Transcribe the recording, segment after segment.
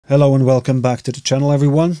Hello and welcome back to the channel,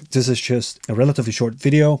 everyone. This is just a relatively short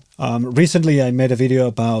video. Recently I made a video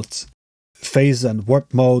about phase and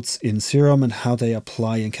warp modes in Serum and how they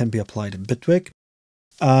apply and can be applied in Bitwig.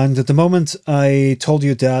 And at the moment I told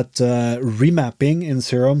you that remapping in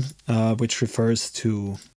Serum, which refers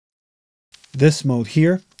to this mode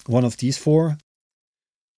here, one of these four,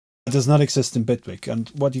 does not exist in Bitwig. And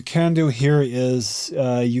what you can do here is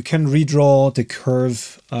you can redraw the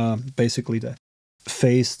curve, basically the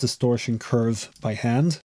phase distortion curve by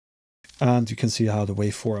hand, and you can see how the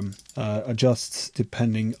waveform adjusts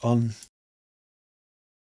depending on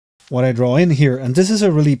what I draw in here. And this is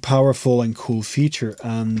a really powerful and cool feature,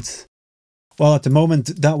 and well, at the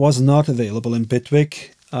moment that was not available in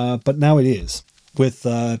Bitwig, but now it is with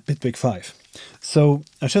Bitwig 5. So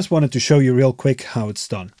I just wanted to show you real quick how it's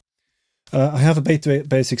done. I have a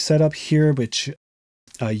basic setup here, which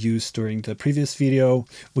I used during the previous video.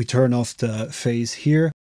 We turn off the phase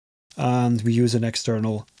here, and we use an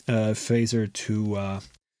external phaser to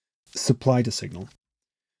supply the signal.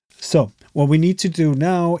 So what we need to do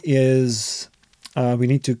now is we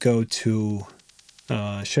need to go to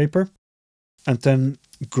Shaper and then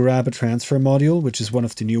grab a transfer module, which is one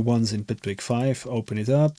of the new ones in Bitwig 5, open it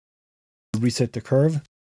up, reset the curve.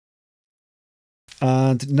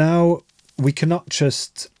 And now we cannot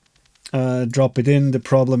just drop it in. The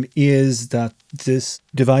problem is that this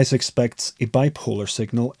device expects a bipolar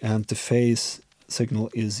signal and the phase signal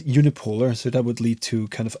is unipolar, so that would lead to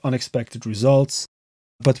kind of unexpected results.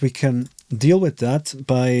 But we can deal with that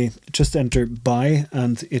by just enter bi,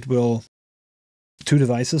 and it will, two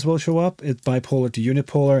devices will show up, it bipolar to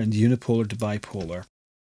unipolar and unipolar to bipolar.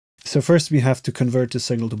 So first we have to convert the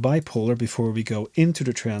signal to bipolar before we go into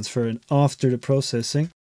the transfer, and after the processing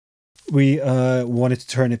we wanted to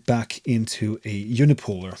turn it back into a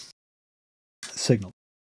unipolar signal.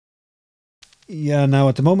 Yeah, now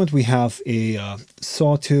at the moment we have a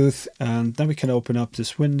sawtooth, and then we can open up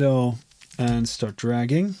this window and start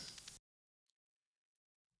dragging.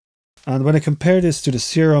 And when I compare this to the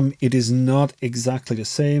Serum, it is not exactly the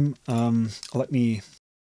same. Let me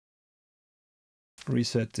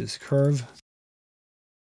reset this curve.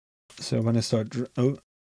 So when I start, oh,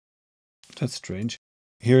 that's strange.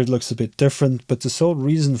 Here it looks a bit different, but the sole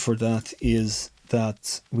reason for that is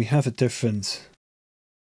that we have a different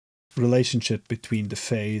relationship between the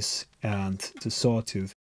phase and the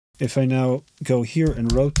sawtooth. If I now go here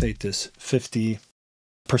and rotate this 50%,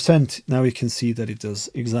 now you can see that it does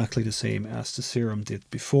exactly the same as the Serum did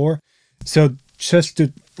before. So just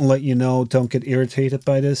to let you know, don't get irritated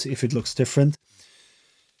by this if it looks different.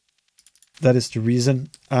 That is the reason.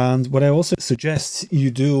 And what I also suggest you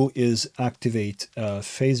do is activate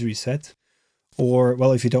phase reset, or,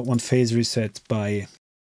 well, if you don't want phase reset by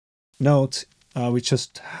note, we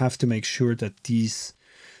just have to make sure that these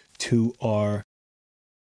two are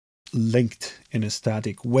linked in a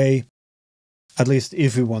static way, at least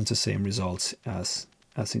if we want the same results as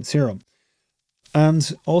in Serum.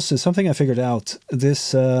 And also something I figured out,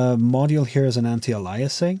 this module here is an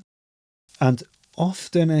anti-aliasing, and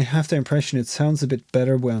often I have the impression it sounds a bit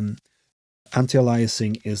better when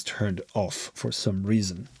anti-aliasing is turned off for some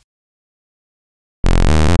reason.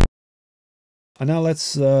 And now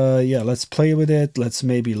let's play with it. Let's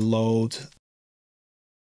maybe load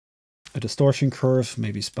a distortion curve,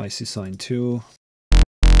 maybe spicy sine 2.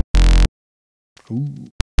 Ooh.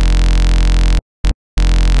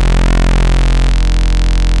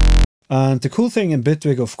 And the cool thing in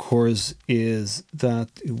Bitwig, of course, is that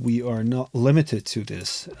we are not limited to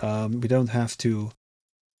this. We don't have to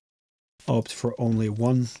opt for only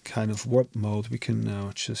one kind of warp mode. We can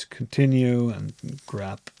now just continue and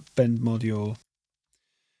grab bend module,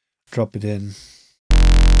 drop it in.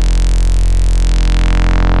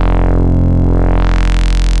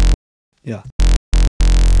 Yeah.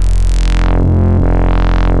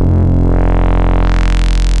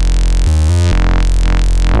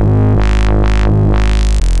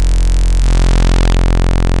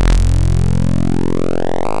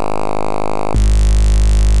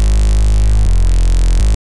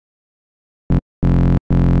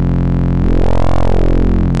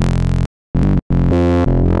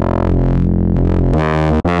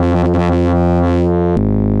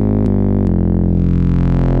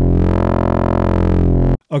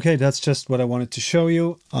 Okay, that's just what I wanted to show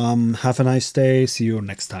you. Have a nice day. See you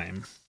next time.